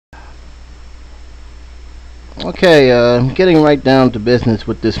Okay, getting right down to business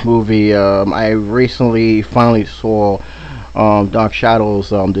with this movie. I recently finally saw Dark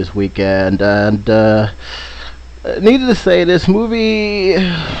Shadows this weekend, and needless to say, this movie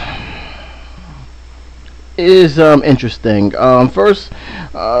is interesting. First,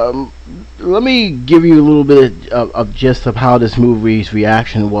 um, let me give you a little bit of gist of how this movie's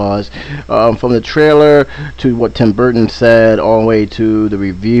reaction was, from the trailer to what Tim Burton said, all the way to the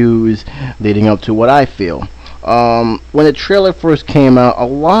reviews leading up to what I feel. When the trailer first came out, a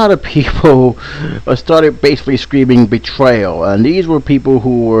lot of people started basically screaming betrayal, and these were people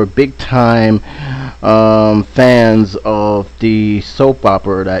who were big time fans of the soap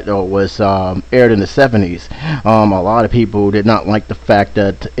opera that was aired in the 70s. A lot of people did not like the fact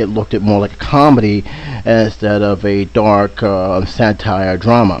that it looked more like a comedy instead of a dark satire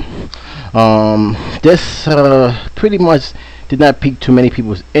drama. This pretty much did not pique too many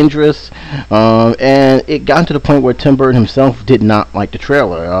people's interest, and it got to the point where Tim Burton himself did not like the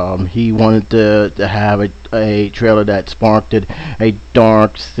trailer. He wanted to have a trailer that sparked a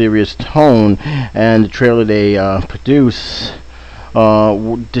dark, serious tone, and the trailer they produced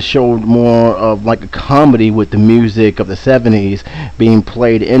to show more of like a comedy with the music of the 70s being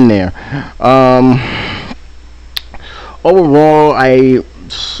played in there. Overall, I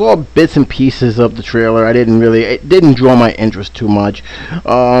saw bits and pieces of the trailer. It didn't draw my interest too much,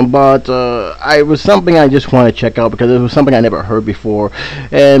 but I was something I just want to check out because it was something I never heard before,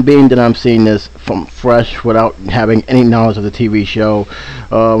 and being that I'm seeing this from fresh without having any knowledge of the TV show,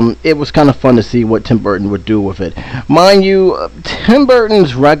 it was kind of fun to see what Tim Burton would do with it. Mind you, Tim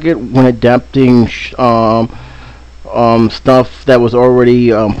Burton's record when adapting stuff that was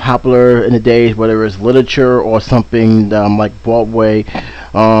already popular in the days, whether it's literature or something like Broadway,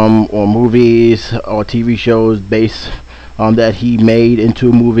 or movies or TV shows based that he made into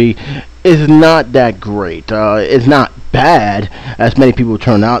a movie, is not that great. It's not bad, as many people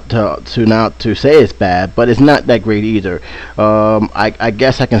turn out to say it's bad, but it's not that great either. I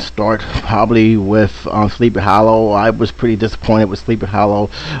guess I can start probably with Sleepy Hollow. I was pretty disappointed with Sleepy Hollow.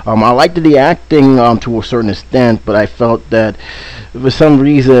 I liked the acting to a certain extent, but I felt that for some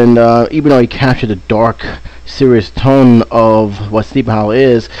reason, even though he captured the dark, serious tone of what Sleepy Hollow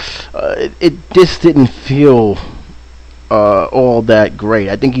is, it just didn't feel all that great.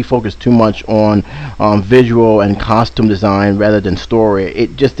 I think he focused too much on visual and costume design rather than story.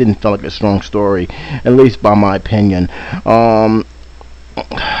 It just didn't feel like a strong story, at least by my opinion. Willy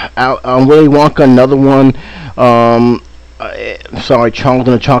Wonka, another one. Sorry, Charles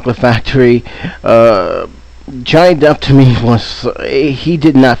and the Chocolate Factory. Johnny Depp to me was he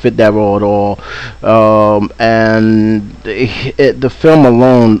did not fit that role at all, and the film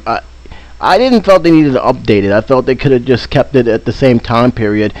alone. I didn't felt they needed to update it. I felt they could have just kept it at the same time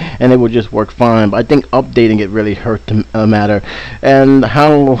period and it would just work fine. But I think updating it really hurt the matter. And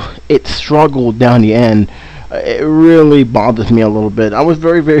how it struggled down the end, it really bothers me a little bit. I was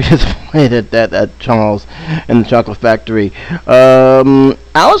very, very disappointed at Charles and the Chocolate Factory.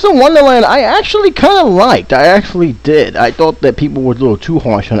 Alice in Wonderland, I actually kind of liked. I actually did. I thought that people were a little too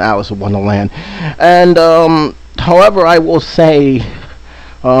harsh on Alice in Wonderland. And, however, I will say,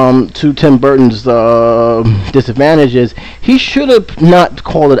 to Tim Burton's disadvantages, he should have not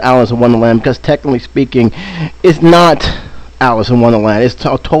called it Alice in Wonderland because technically speaking, it's not Alice in Wonderland. It's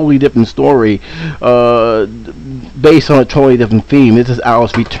a totally different story, based on a totally different theme. This is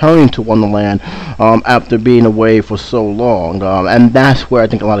Alice returning to Wonderland after being away for so long, and that's where I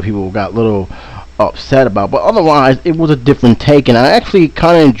think a lot of people got a little upset about. But otherwise, it was a different take, and I actually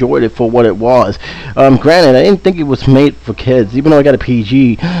kind of enjoyed it for what it was. Granted, I didn't think it was made for kids, even though I got a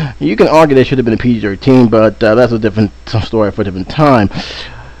PG. You can argue there should have been a PG-13, but that's a different story for a different time.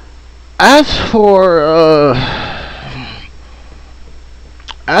 As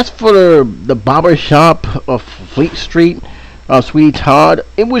for the barber shop of Fleet Street, Sweetie Todd,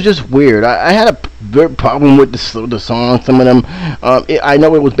 it was just weird. I had a big problem with the songs, some of them. I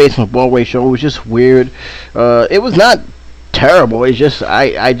know it was based on a Broadway show. It was just weird. It was not terrible. It's just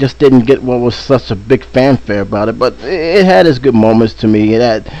I just didn't get what was such a big fanfare about it. But it had its good moments to me. It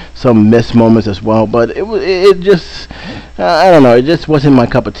had some missed moments as well. But it just I don't know. It just wasn't my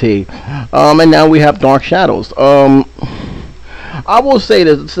cup of tea. And now we have Dark Shadows. I will say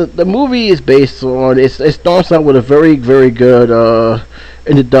that the movie is based on. It starts out with a very, very good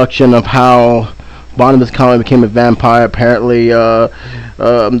introduction of how Barnabas Collins became a vampire. Apparently,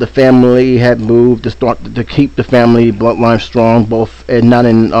 the family had moved to keep the family bloodline strong, both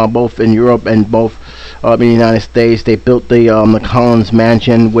in Europe and both in the United States. They built the Collins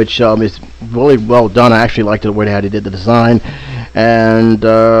mansion, which is really well done. I actually liked the way how they did the design. and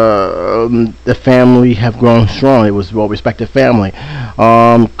the family have grown strong. It was a well-respected family.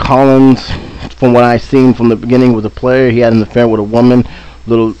 Collins, from what I've seen from the beginning, was a player. He had an affair with a woman,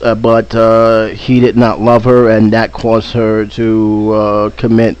 but he did not love her, and that caused her to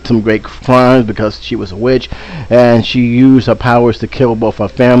commit some great crimes because she was a witch, and she used her powers to kill both her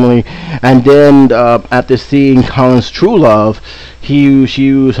family. And then, after seeing Collins' true love, she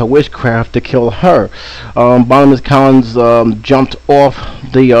used her witchcraft to kill her. Barnabas Collins jumped off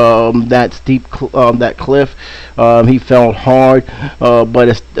that steep that cliff. He fell hard,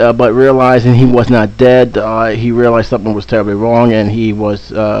 but realizing he was not dead, he realized something was terribly wrong, and he was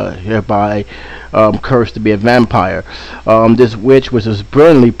hereby cursed to be a vampire. This witch was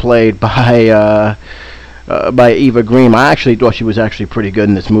brilliantly played by Eva Green. I actually thought she was actually pretty good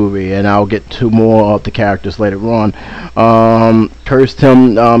in this movie, and I'll get to more of the characters later on. Cursed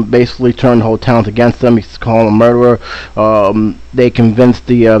him, basically turned the whole town against him. He's called a murderer. They convinced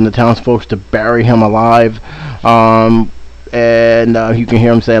the townsfolk to bury him alive. And you can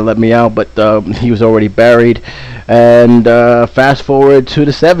hear him say, "Let me out," but he was already buried. And fast forward to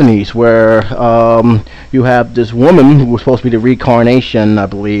the 70s, where you have this woman who was supposed to be the reincarnation, I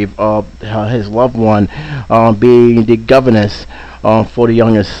believe, of his loved one, being the governess for the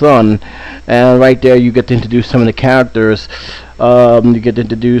youngest son. And right there you get to introduce some of the characters. You get to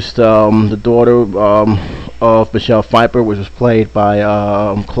introduce the daughter of Michelle Pfeiffer, which was played by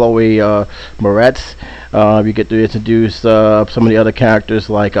Chloe Moretz. You get to introduce some of the other characters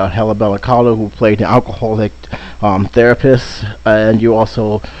like Hella Bellicalo, who played an alcoholic therapist, and you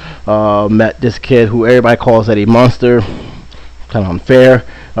also met this kid who everybody calls Eddie Munster, kind of unfair.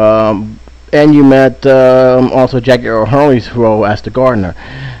 And you met also Jackie Earle Haley's role as the gardener.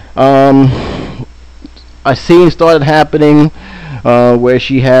 A scene started happening where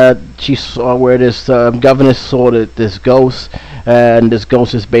she saw where this governess saw this ghost, and this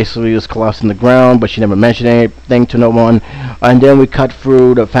ghost is basically just collapsed in the ground, but she never mentioned anything to no one. And then we cut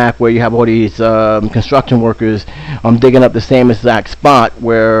through the fact where you have all these construction workers digging up the same exact spot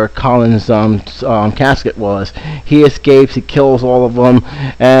where Collins' casket was. He escapes, he kills all of them,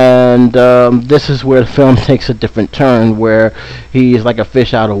 and this is where the film takes a different turn, where he's like a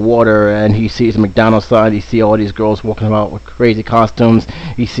fish out of water, and he sees a McDonald's sign, he sees all these girls walking about with crazy costumes,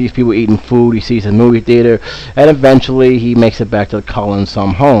 he sees people eating food, he sees a movie theater, and eventually he makes it back to the Collins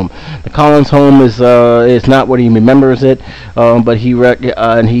home. The Collins home is not what he remembers it, but he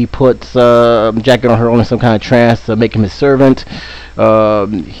puts Jack and her in some kind of trance to make him his servant.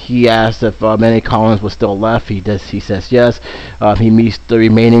 He asks if many Collins was still left. He says yes. He meets the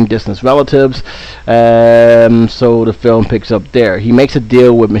remaining distant relatives, so the film picks up there. He makes a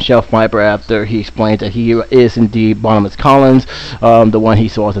deal with Michelle Pfeiffer after he explains that he is indeed Barnabas Collins, the one he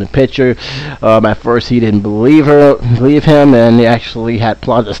saw in the picture. At first he didn't believe him, and he actually had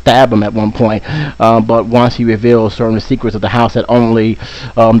plotted to stab him at one point. But once he revealed certain secrets of the house that only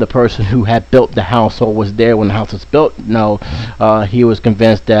the person who had built the house or was there when the house was built he was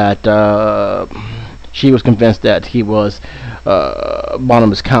convinced that she was convinced that he was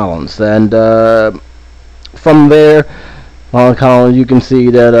Barnabas Collins. And from there, Collins, you can see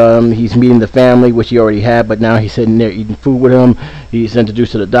that he's meeting the family, which he already had, but now he's sitting there eating food with him. He's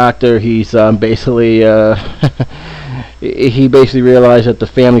introduced to the doctor. He's basically he basically realized that the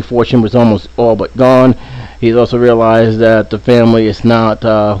family fortune was almost all but gone. He's also realized that the family is not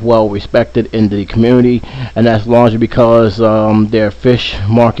well respected in the community, and that's largely because their fish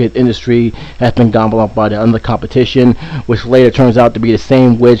market industry has been gobbled up by the other competition, which later turns out to be the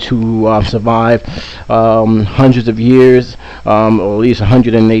same witch who survived hundreds of years, or at least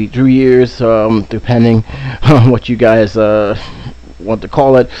 183 years, depending on what you guys want to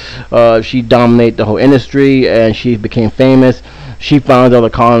call it. She dominated the whole industry, and she became famous. She found out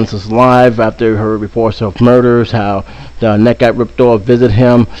that Collins was alive after her reports of murders, how the neck got ripped off, visit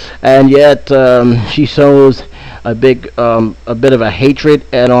him, and yet she shows a bit of a hatred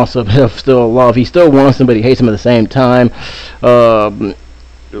and also a bit of still love. He still wants him, but he hates him at the same time.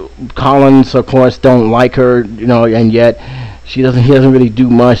 Collins, of course, don't like her, and yet he doesn't really do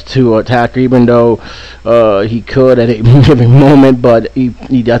much to attack her, even though he could at a given moment, but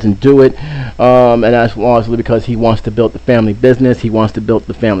he doesn't do it, and that's largely because he wants to build the family business. He wants to build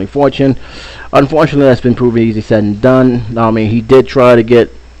the family fortune. Unfortunately, that's been proven easy said and done. I mean, he did try to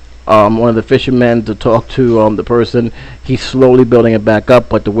get one of the fishermen to talk to the person. He's slowly building it back up,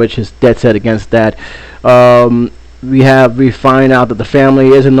 but the witch is dead set against that. We find out that the family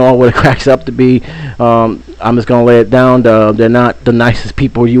isn't all what it cracks up to be. I'm just gonna lay it down. They're not the nicest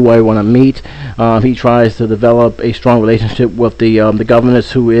people you ever want to meet. He tries to develop a strong relationship with the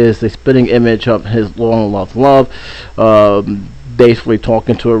governess, who is the spitting image of his long-loved love. basically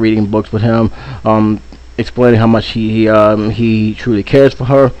talking to her, reading books with him, explaining how much he truly cares for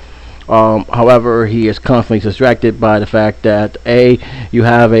her. However, he is constantly distracted by the fact that you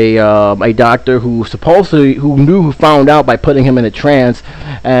have a doctor who who found out by putting him in a trance,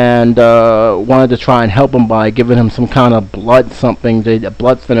 and wanted to try and help him by giving him some kind of a blood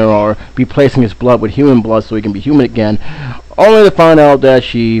thinner, or replacing his blood with human blood so he can be human again. Only to find out that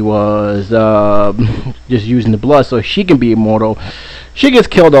she was just using the blood so she can be immortal. She gets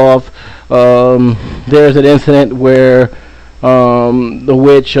killed off. There's an incident where the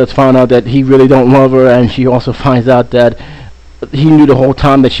witch has found out that he really don't love her, and she also finds out that he knew the whole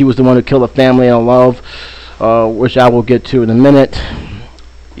time that she was the one who killed her family and love, which I will get to in a minute.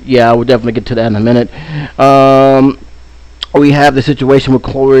 Yeah, I will definitely get to that in a minute. We have the situation with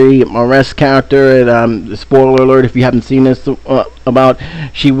Chloe Moretz character, and spoiler alert if you haven't seen this, about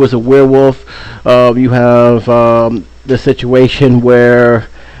she was a werewolf. You have the situation where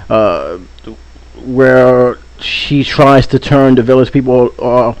she tries to turn the village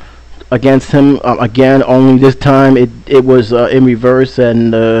people against him again, only this time it was in reverse,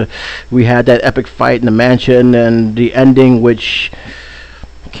 and we had that epic fight in the mansion, and the ending, which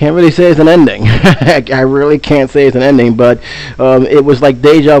can't really say it's an ending. I really can't say it's an ending, but it was like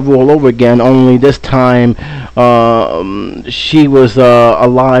deja vu all over again, only this time she was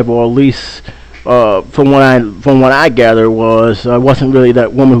alive, or at least from what I gather wasn't really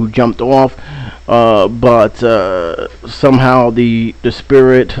that woman who jumped off, but somehow the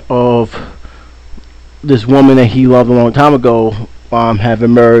spirit of this woman that he loved a long time ago have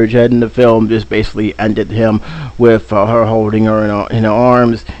emerged, and in the film just basically ended him with her holding her in her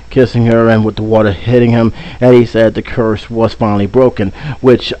arms, kissing her, and with the water hitting him, and he said the curse was finally broken,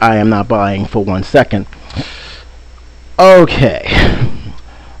 which I am not buying for 1 second. Okay,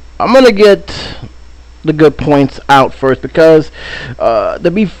 I'm gonna get the good points out first, because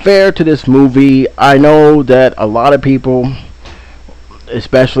to be fair to this movie, I know that a lot of people,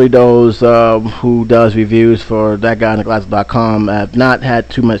 especially those who does reviews for thatguyintheglasses.com, have not had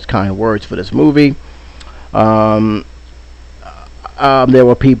too much kind words for this movie. There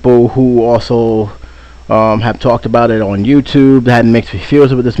were people who also have talked about it on YouTube, had mixed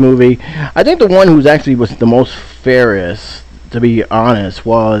reviews with this movie. I think the one who's actually was the most fairest, to be honest,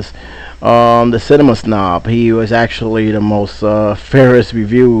 was the Cinema Snob. He was actually the most fairest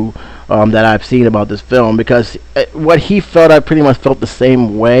review that I've seen about this film, because what he felt, I pretty much felt the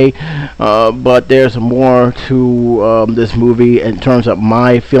same way, but there's more to this movie in terms of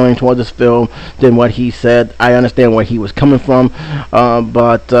my feeling towards this film than what he said. I understand where he was coming from,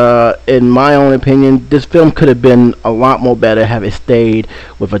 but in my own opinion, this film could have been a lot more better had it stayed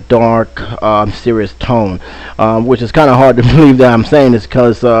with a dark, serious tone, which is kind of hard to believe that I'm saying this,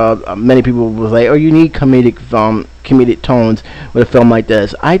 because many people will say, oh, you need comedic tones with a film like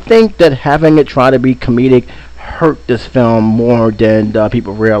this. I think that having it try to be comedic hurt this film more than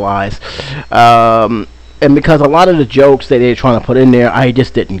people realize, and because a lot of the jokes that they're trying to put in there, I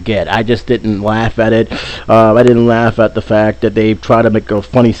just didn't get. I just didn't laugh at it. I didn't laugh at the fact that they tried to make a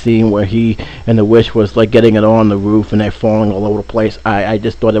funny scene where he and the witch was like getting it on the roof and they're falling all over the place. I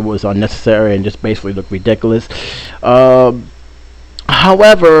just thought it was unnecessary and just basically looked ridiculous.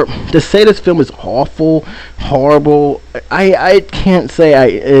 However, to say this film is awful, horrible, I can't say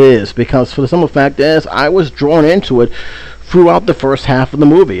it is, because for the simple fact is, I was drawn into it throughout the first half of the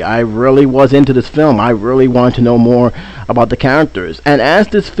movie. I really was into this film. I really wanted to know more about the characters. And as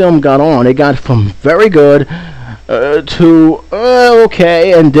this film got on, it got from very good to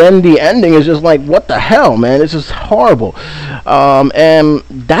okay, and then the ending is just like, what the hell, man? It's just horrible. And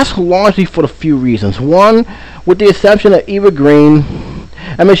that's largely for a few reasons. One, with the exception of Eva Green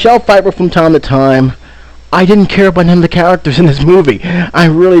and Michelle Pfeiffer from time to time, I didn't care about none of the characters in this movie. I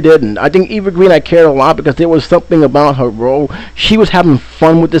really didn't. I think Eva Green I cared a lot because there was something about her role. She was having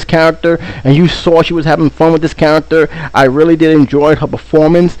fun with this character, and you saw she was having fun with this character. I really did enjoy her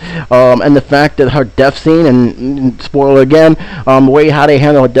performance, and the fact that her death scene, and spoiler again, the way how they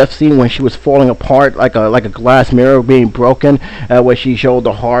handled her death scene when she was falling apart like a glass mirror being broken, where she showed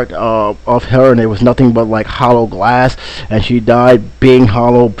the heart of her, and there was nothing but like hollow glass, and she died being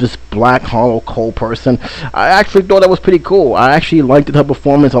hollow, this black hollow cold person. I actually thought that was pretty cool. I actually liked her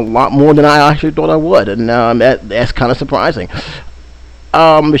performance a lot more than I actually thought I would, and that's kind of surprising.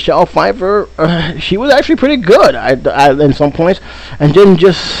 Michelle Pfeiffer, she was actually pretty good in some points, and then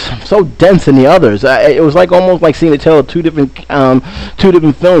just so dense in the others. It was like almost like seeing the tale of two different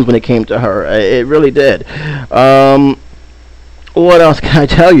films when it came to her. It really did. What else can I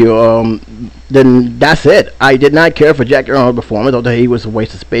tell you? Then that's it. I did not care for Jackie Arnold's performance. Although he was a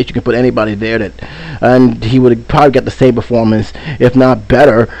waste of space, you can put anybody there that, and he would probably get the same performance, if not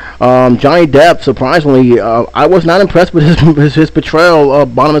better. Johnny Depp, surprisingly, I was not impressed with his portrayal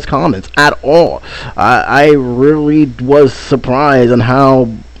of Barnabas Commons at all. I really was surprised on how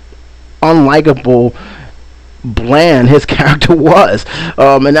unlikable, bland his character was,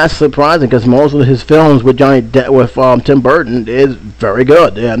 and that's surprising because most of his films with Tim Burton is very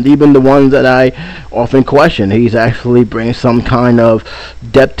good, and even the ones that I often question, he's actually bringing some kind of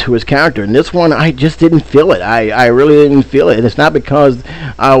depth to his character. And this one, I just didn't feel it. I really didn't feel it, and it's not because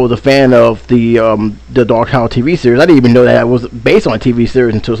I was a fan of the Dark Tower TV series. I didn't even know that it was based on a TV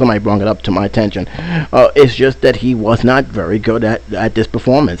series until somebody brought it up to my attention. It's just that he was not very good at this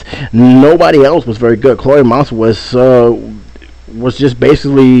performance. Nobody else was very good. Chloe Moss was just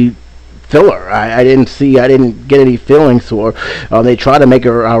basically filler. I didn't get any feelings for her. They tried to make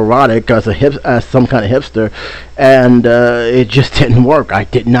her erotic as some kind of hipster, and it just didn't work. I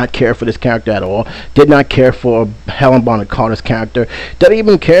did not care for this character at all. Did not care for Helen Bonham Carter's character. Didn't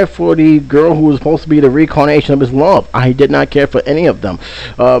even care for the girl who was supposed to be the reincarnation of his love. I did not care for any of them,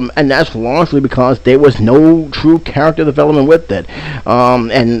 and that's largely because there was no true character development with it.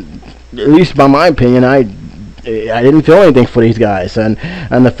 And at least by my opinion, I didn't feel anything for these guys, and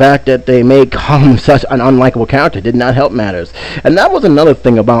the fact that they made Colin such an unlikable character did not help matters. And that was another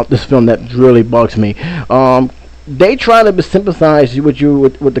thing about this film that really bugs me. They try to sympathize with you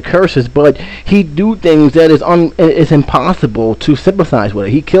with the curses, but he do things that is impossible to sympathize with.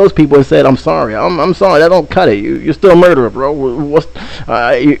 He kills people and said, "I'm sorry, I'm sorry." That don't cut it. You're still a murderer, bro.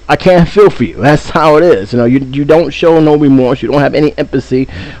 I can't feel for you. That's how it is. You don't show no remorse. You don't have any empathy.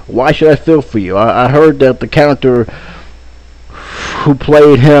 Why should I feel for you? I heard that the character who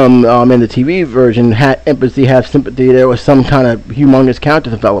played him in the TV version had empathy, had sympathy. There was some kind of humongous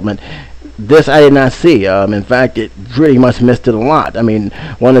character development. This I did not see. In fact, it really must have missed it a lot. I mean,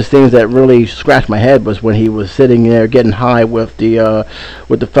 one of the things that really scratched my head was when he was sitting there getting high with the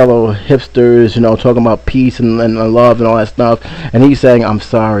fellow hipsters, talking about peace and love and all that stuff, and he's saying, "I'm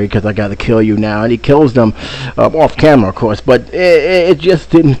sorry because I got to kill you now," and he kills them off camera, of course. But it just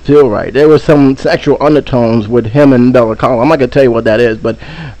didn't feel right. There was some sexual undertones with him and Bella Call. I'm not gonna tell you what that is, but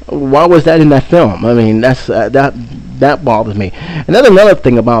why was that in that film? I mean, that bothers me. And then another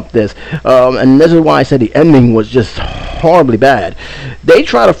thing about this, and this is why I said the ending was just horribly bad. They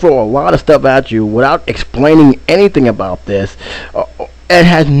try to throw a lot of stuff at you without explaining anything about this. It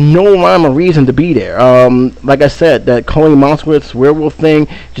has no rhyme or reason to be there. Like I said, that Chloe Mossworth's werewolf thing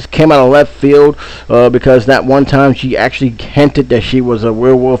just came out of left field because that one time she actually hinted that she was a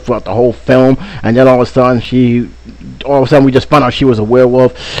werewolf throughout the whole film, and then all of a sudden we just found out she was a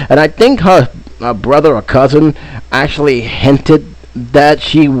werewolf. And I think her brother or cousin actually hinted that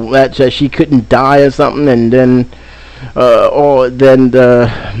she couldn't die or something, and then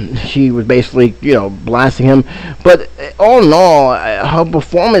she was basically blasting him. But all in all, her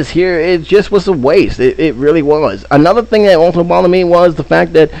performance here, it just was a waste. It really was. Another thing that also bothered me was the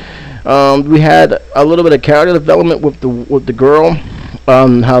fact that we had a little bit of character development with the girl,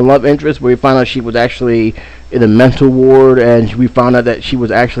 her love interest, where we found out she was actually in a mental ward, and we found out that she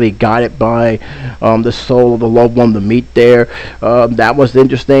was actually guided by the soul of the loved one to meet there. That was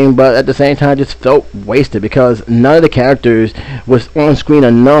interesting, but at the same time, just felt wasted because none of the characters was on screen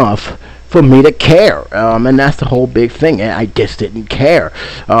enough for me to care, and that's the whole big thing. I just didn't care,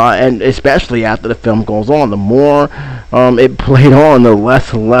 and especially after the film goes on, the more it played on, the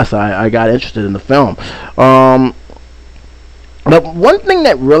less and less I got interested in the film. But one thing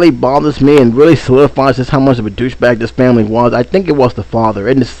that really bothers me and really solidifies just how much of a douchebag this family was, I think it was the father.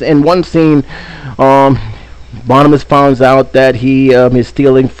 In one scene, Barnabas finds out that he is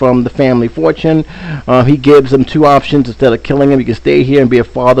stealing from the family fortune. He gives him two options. Instead of killing him, you can stay here and be a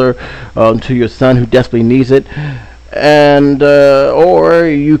father to your son who desperately needs it, and or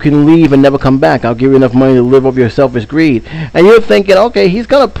you can leave and never come back. I'll give you enough money to live off your selfish greed. And you're thinking, okay, he's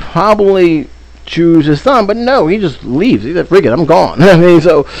gonna probably choose his son, but no, he just leaves. He's like, "Forget it, I'm gone." I mean,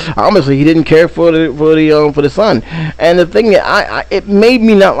 so obviously he didn't care for the son. And the thing that it made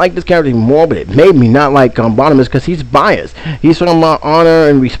me not like this character more, but it made me not like Barnabas because he's biased. He's talking about honor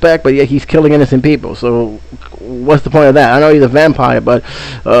and respect, but yet he's killing innocent people. So what's the point of that? I know he's a vampire, but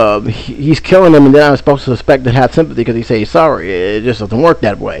he's killing them, and then I'm supposed to suspect to have sympathy because he says sorry. It just doesn't work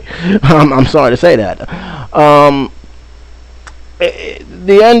that way. I'm sorry to say that.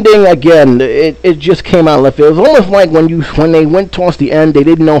 The ending again, it just came out of left field. It was almost like when they went towards the end, they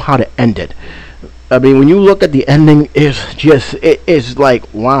didn't know how to end it. I mean, when you look at the ending, it's like,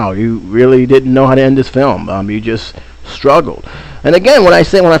 wow, you really didn't know how to end this film. You just struggled. And again, when I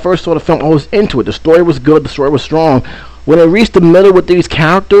first saw the film, I was into it. The story was good. The story was strong. When it reached the middle with these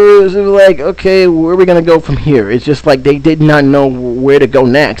characters, it was like, okay, where are we gonna go from here? It's just like they did not know where to go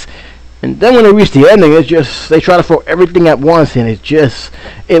next. And then when they reached the ending, it's just they try to throw everything at once, and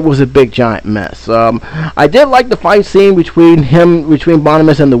it was a big giant mess. I did like the fight scene between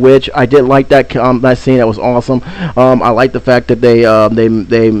Barnabas and the witch. I did like that scene. That was awesome. I like the fact that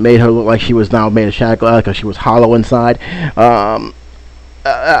they made her look like she was now made of shattered glass because she was hollow inside.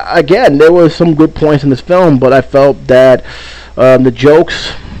 Again, there were some good points in this film, but I felt that the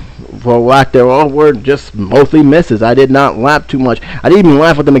jokes, for lack thereof, were just mostly misses. I did not laugh too much. I didn't even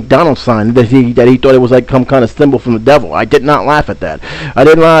laugh at the McDonald's sign that he thought it was like some kind of symbol from the devil. I did not laugh at that. I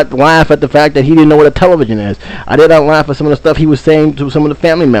did not laugh at the fact that he didn't know what a television is. I did not laugh at some of the stuff he was saying to some of the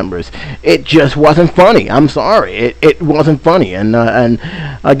family members. It just wasn't funny. I'm sorry. It wasn't funny. And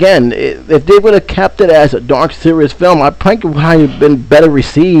again, if they would have kept it as a dark, serious film, I think it would have been better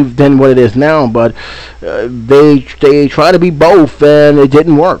received than what it is now. But they try to be both, and it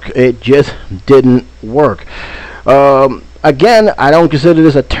didn't work. It just didn't work. Again, I don't consider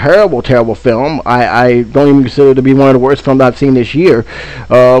this a terrible film. I don't even consider it to be one of the worst films I've seen this year.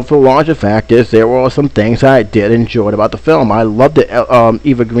 For the larger fact is, there were some things I did enjoy about the film. I loved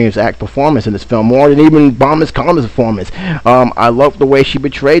Eva Green's performance in this film more than even Bomis Commons' performance. I loved the way she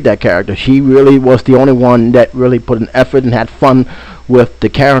portrayed that character. She really was the only one that really put an effort and had fun with the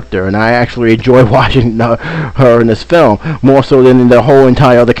character, and I actually enjoy watching her in this film more so than in the whole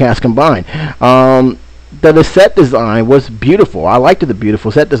entire other cast combined. The set design was beautiful. I liked the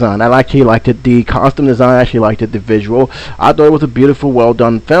beautiful set design. I actually liked it. The costume design, I actually liked it. The visual, I thought it was a beautiful, well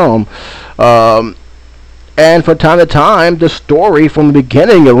done film. And from time to time, the story from the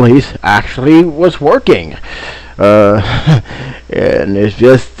beginning, at least, actually was working. And it's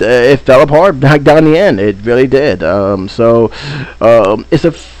just it fell apart back down the end. It really did. So it's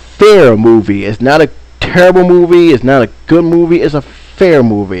a fair movie. It's not a terrible movie. It's not a good movie. It's a fair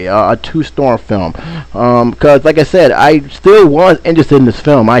movie, a 2-star film. Because, like I said, I still was interested in this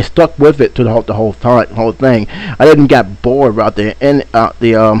film. I stuck with it to the whole thing. I didn't get bored about the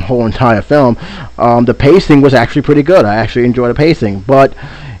whole entire film. The pacing was actually pretty good. I actually enjoyed the pacing, but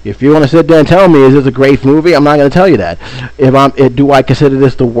if you want to sit there and tell me, is this a great movie? I'm not going to tell you that. Do I consider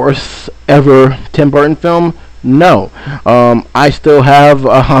this the worst ever Tim Burton film? No. I still have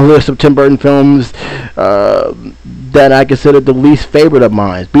a list of Tim Burton films that I consider the least favorite of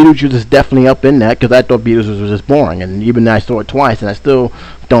mine. Beetlejuice is definitely up in that because I thought Beetlejuice was just boring, and even I saw it twice, and I still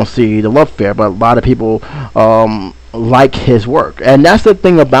don't see the love affair. But a lot of people like his work, and that's the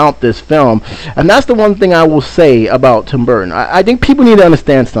thing about this film, and that's the one thing I will say about Tim Burton. I think people need to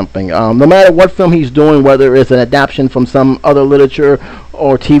understand something. No matter what film he's doing, whether it's an adaptation from some other literature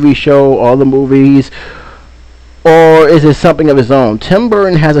or TV show or other movies, or is it something of his own, Tim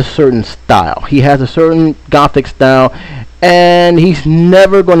Burton has a certain style. He has a certain gothic style, and he's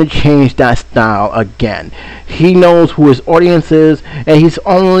never going to change that style again. He knows who his audience is, and he's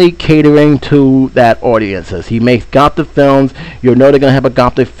only catering to that audiences. He makes gothic films. You know they're going to have a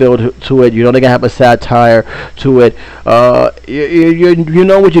gothic feel to it. You know they're going to have a satire to it. You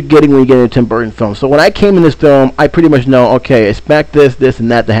know what you're getting when you get into a Tim Burton film. So when I came in this film, I pretty much know, okay, expect this, and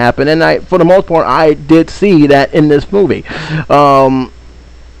that to happen. And for the most part, I did see that in this movie.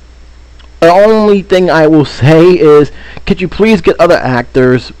 The only thing I will say is, could you please get other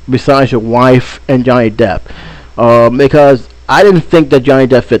actors besides your wife and Johnny Depp? Because I didn't think that Johnny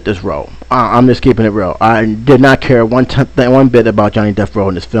Depp fit this role. I'm just keeping it real. I did not care one bit about Johnny Depp's role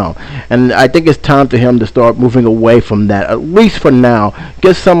in this film. And I think it's time for him to start moving away from that, at least for now.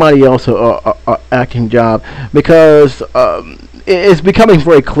 Get somebody else a acting job, because it's becoming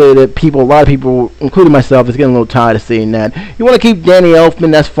very clear that a lot of people, including myself, is getting a little tired of seeing that. You want to keep Danny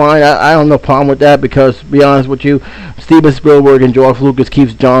Elfman, that's fine. I don't have no problem with that, because, to be honest with you, Steven Spielberg and George Lucas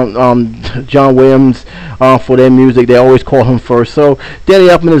keeps John Williams for their music. They always call him first. So Danny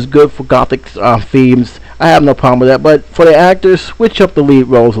Elfman is good for gothic themes. I have no problem with that. But for the actors, switch up the lead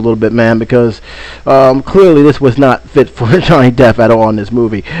roles a little bit, man, because clearly this was not fit for Johnny Depp at all in this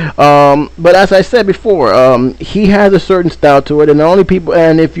movie. But as I said before, he has a certain style to it, and the only people,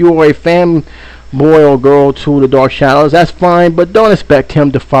 and if you are a fan boy or girl to The Dark Shadows, that's fine, but don't expect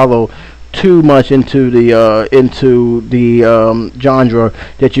him to follow too much into the genre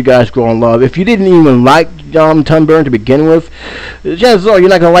that you guys grow and love. If you didn't even like Tim Burton to begin with, chances are you're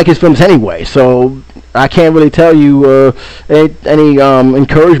not going to like his films anyway. So I can't really tell you any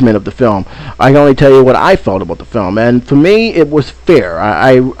encouragement of the film. I can only tell you what I felt about the film, and for me, it was fair.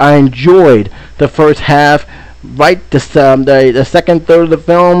 I enjoyed the first half. right the second third of the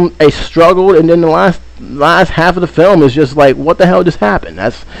film they struggled, and then the last half of the film is just like, what the hell just happened?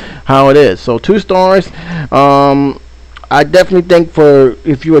 That's how it is. So 2 stars. I definitely think for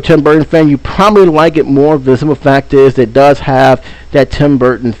if you're a Tim Burton fan, you probably like it more. The simple fact is it does have that Tim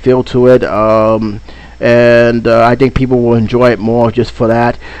Burton feel to it. And I think people will enjoy it more just for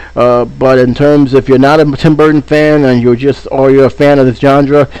that. But in terms, if you're not a Tim Burton fan and you're a fan of this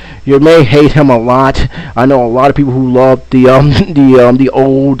genre, you may hate him a lot. I know a lot of people who love the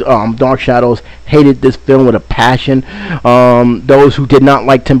old Dark Shadows hated this film with a passion. Those who did not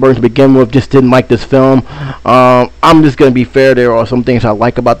like Tim Burton to begin with just didn't like this film. I'm just gonna be fair. There are some things I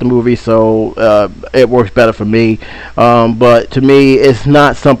like about the movie, so it works better for me. But to me, it's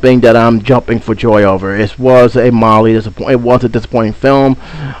not something that I'm jumping for joy over. It was a disappointing film,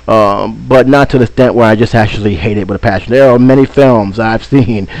 but not to the extent where I just actually hate it with a passion. There are many films I've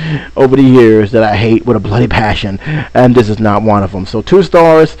seen over the years that I hate with a bloody passion, and this is not one of them. So 2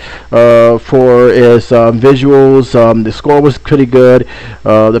 stars for its visuals. The score was pretty good.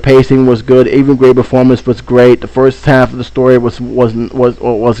 The pacing was good. Even great performance was great. The first half of the story was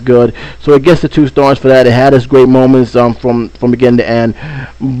good. So it gets the 2 stars for that. It had its great moments from beginning to end,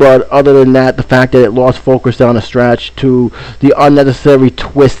 but other than that, the fact that it lost focus down the stretch to the unnecessary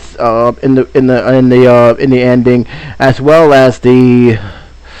twists in the ending, as well as the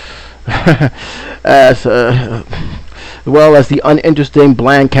as well as the uninteresting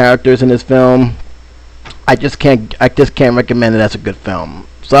bland characters in this film. I just can't recommend it as a good film.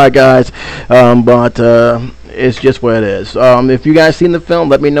 Sorry guys, but it's just what it is. If you guys seen the film,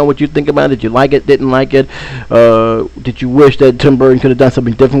 let me know what you think about it. Did you like it? Didn't like it? Did you wish that Tim Burton could have done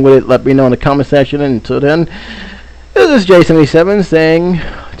something different with it? Let me know in the comment section. And until then, this is J77 saying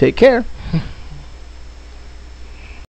take care.